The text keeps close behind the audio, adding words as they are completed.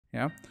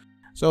Yeah,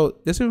 so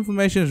this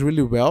information is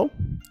really well.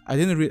 I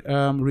didn't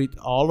read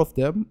all of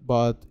them,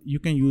 but you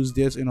can use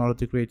this in order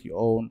to create your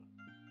own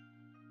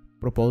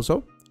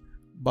proposal,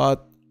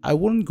 but I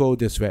wouldn't go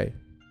this way.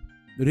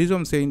 The reason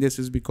I'm saying this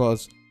is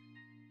because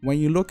when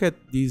you look at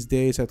these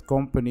days at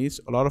companies,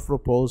 a lot of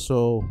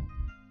proposal,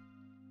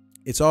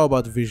 it's all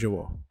about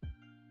visual,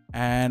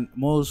 and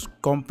most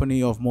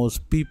company of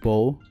most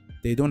people,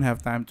 they don't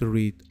have time to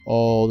read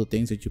all the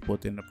things that you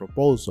put in the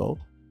proposal,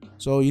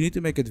 so you need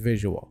to make it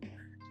visual.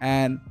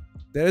 And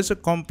there is a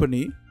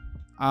company,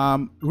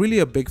 I'm really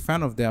a big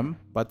fan of them,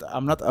 but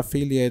I'm not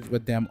affiliated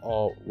with them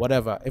or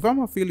whatever. If I'm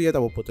affiliated, I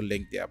will put a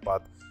link there,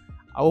 but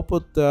I will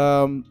put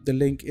the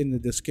link in the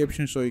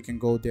description so you can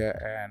go there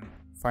and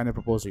find a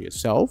proposal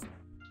yourself.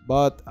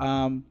 But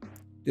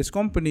this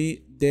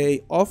company,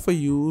 they offer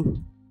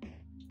you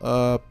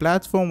a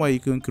platform where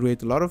you can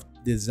create a lot of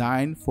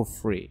design for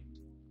free,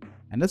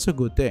 and that's a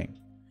good thing,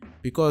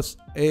 because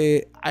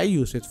I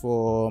use it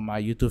for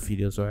my YouTube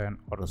videos and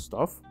other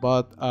stuff.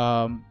 But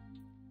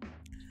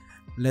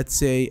let's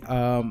say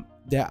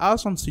there are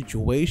some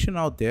situations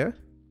out there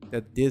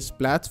that this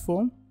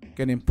platform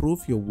can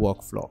improve your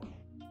workflow.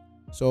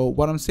 So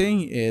what I'm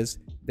saying is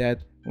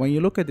that when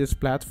you look at this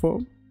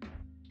platform,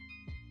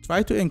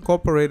 try to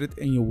incorporate it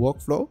in your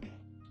workflow,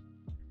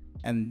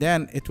 and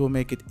then it will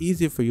make it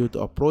easy for you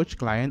to approach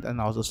client and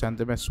also send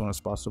them as soon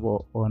as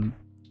possible on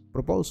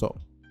proposal.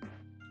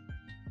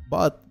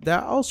 But there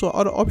are also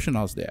other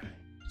options there.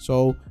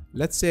 So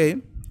let's say,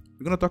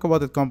 we're going to talk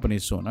about the company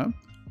soon. Huh?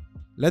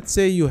 Let's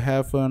say you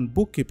have a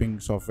bookkeeping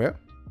software.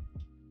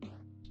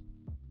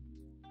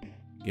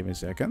 Give me a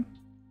second.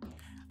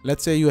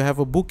 Let's say you have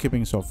a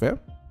bookkeeping software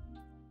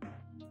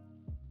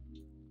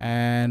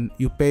and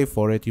you pay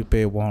for it. You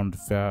pay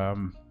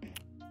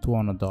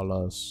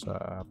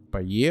 $200 per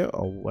year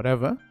or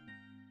whatever.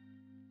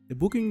 The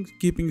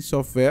bookkeeping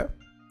software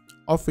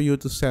offer you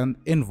to send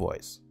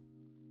invoice,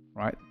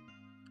 right?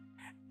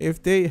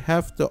 If they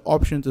have the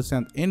option to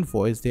send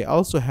invoice, they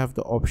also have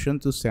the option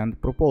to send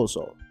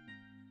proposal.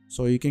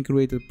 So you can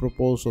create a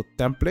proposal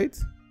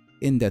template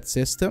in that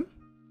system,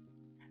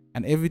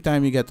 and every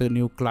time you get a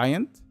new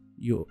client,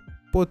 you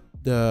put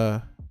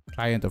the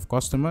client of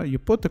customer, you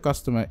put the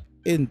customer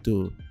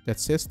into that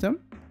system,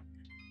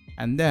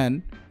 and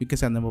then you can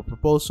send them a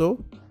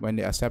proposal. When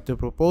they accept the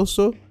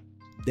proposal,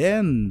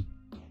 then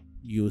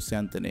you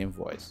send an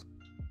invoice.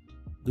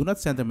 Do not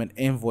send them an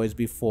invoice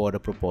before the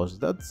proposal.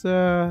 That's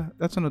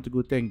not a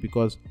good thing,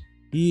 because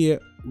here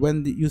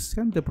when you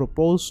send the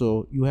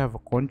proposal, you have a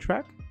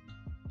contract,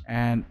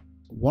 and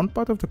one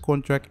part of the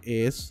contract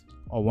is,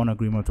 or one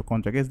agreement of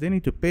contract is, they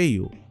need to pay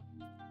you,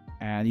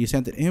 and you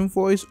send an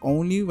invoice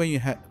only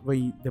when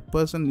the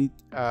person need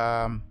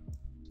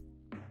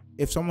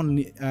if someone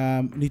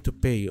need to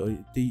pay you, or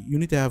you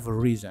need to have a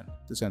reason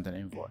to send an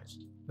invoice.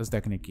 That's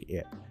technically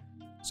it.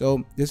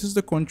 So this is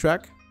the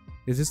contract,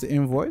 this is the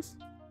invoice.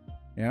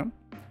 Yeah,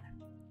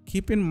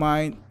 keep in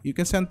mind, you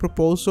can send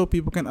proposal,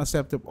 people can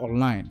accept it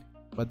online,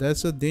 but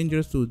there's a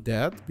danger to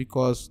that,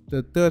 because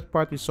the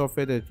third-party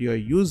software that you are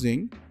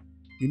using,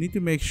 you need to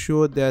make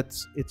sure that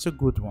it's a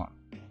good one,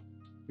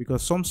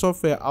 because some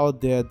software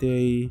out there,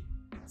 they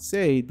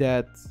say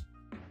that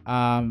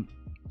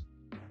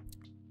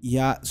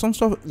yeah,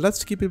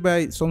 let's keep it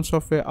by, some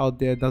software out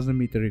there doesn't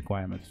meet the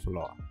requirements of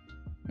law.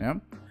 Yeah,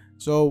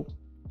 so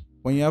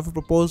when you have a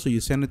proposal, you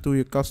send it to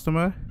your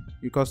customer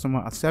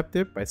accept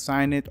it by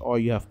sign it, or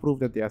you have proof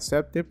that they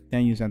accept it,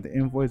 then you send the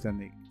invoice and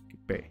they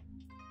pay.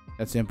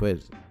 That's simple.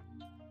 Is it?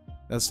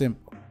 That's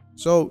simple.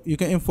 So you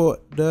can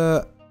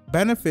the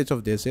benefits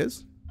of this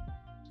is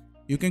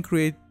you can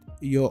create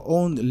your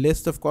own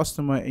list of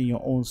customer in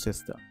your own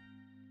system.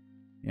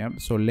 Yeah,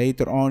 so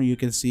later on you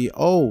can see,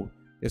 oh,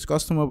 this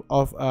customer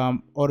of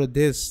ordered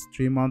this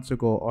 3 months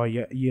ago, or a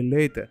year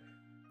later.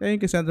 Then you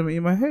can send them an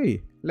email,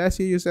 hey, last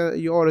year you said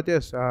you ordered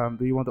this, do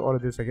you want to order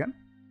this again?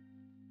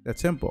 That's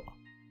simple.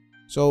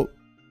 So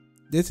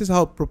this is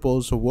how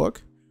proposal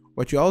work.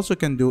 What you also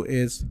can do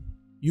is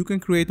you can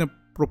create a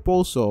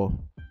proposal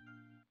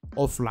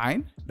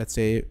offline, let's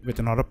say with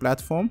another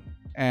platform,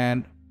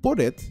 and put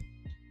it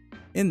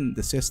in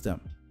the system.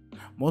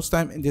 Most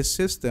time in this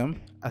system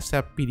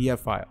accept PDF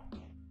file,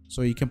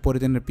 so you can put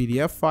it in the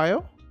PDF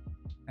file,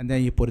 and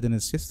then you put it in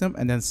the system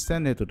and then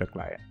send it to the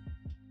client.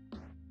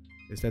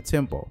 It's that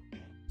simple.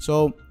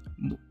 So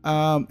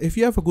if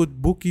you have a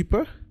good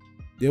bookkeeper,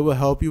 they will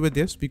help you with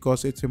this,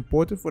 because it's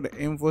important for the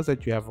invoice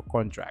that you have a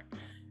contract,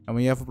 and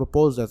when you have a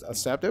proposal that's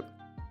accepted,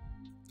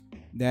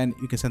 then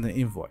you can send an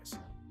invoice.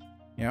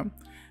 Yeah,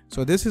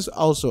 so this is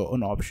also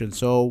an option.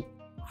 So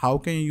how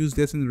can you use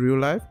this in real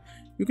life?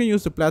 You can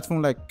use the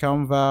platform like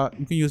Canva,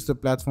 you can use the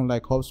platform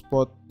like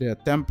HubSpot, their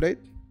template,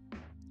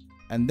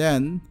 and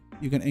then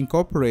you can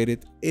incorporate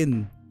it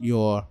in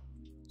your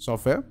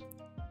software,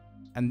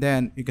 and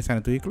then you can send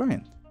it to your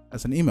client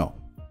as an email,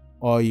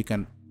 or you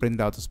can print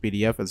out this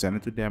PDF and send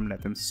it to them,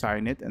 let them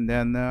sign it, and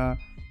then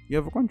you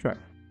have a contract.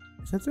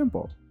 It's that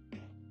simple.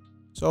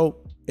 So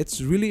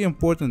it's really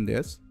important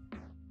this,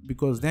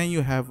 because then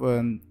you have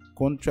a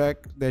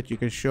contract that you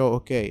can show,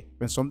 okay,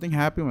 when something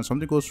happens, when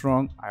something goes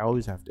wrong, I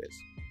always have this,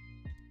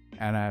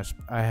 and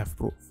I have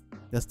proof.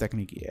 That's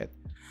technically it.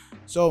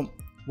 So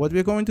what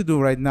we're going to do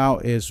right now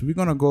is we're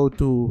gonna go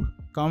to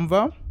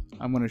Canva.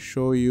 I'm gonna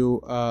show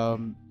you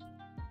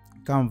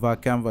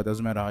Canva,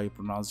 doesn't matter how you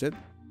pronounce it.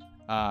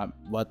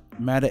 What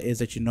matter is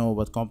that you know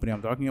what company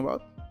I'm talking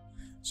about.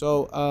 So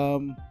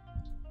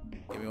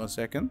give me 1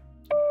 second.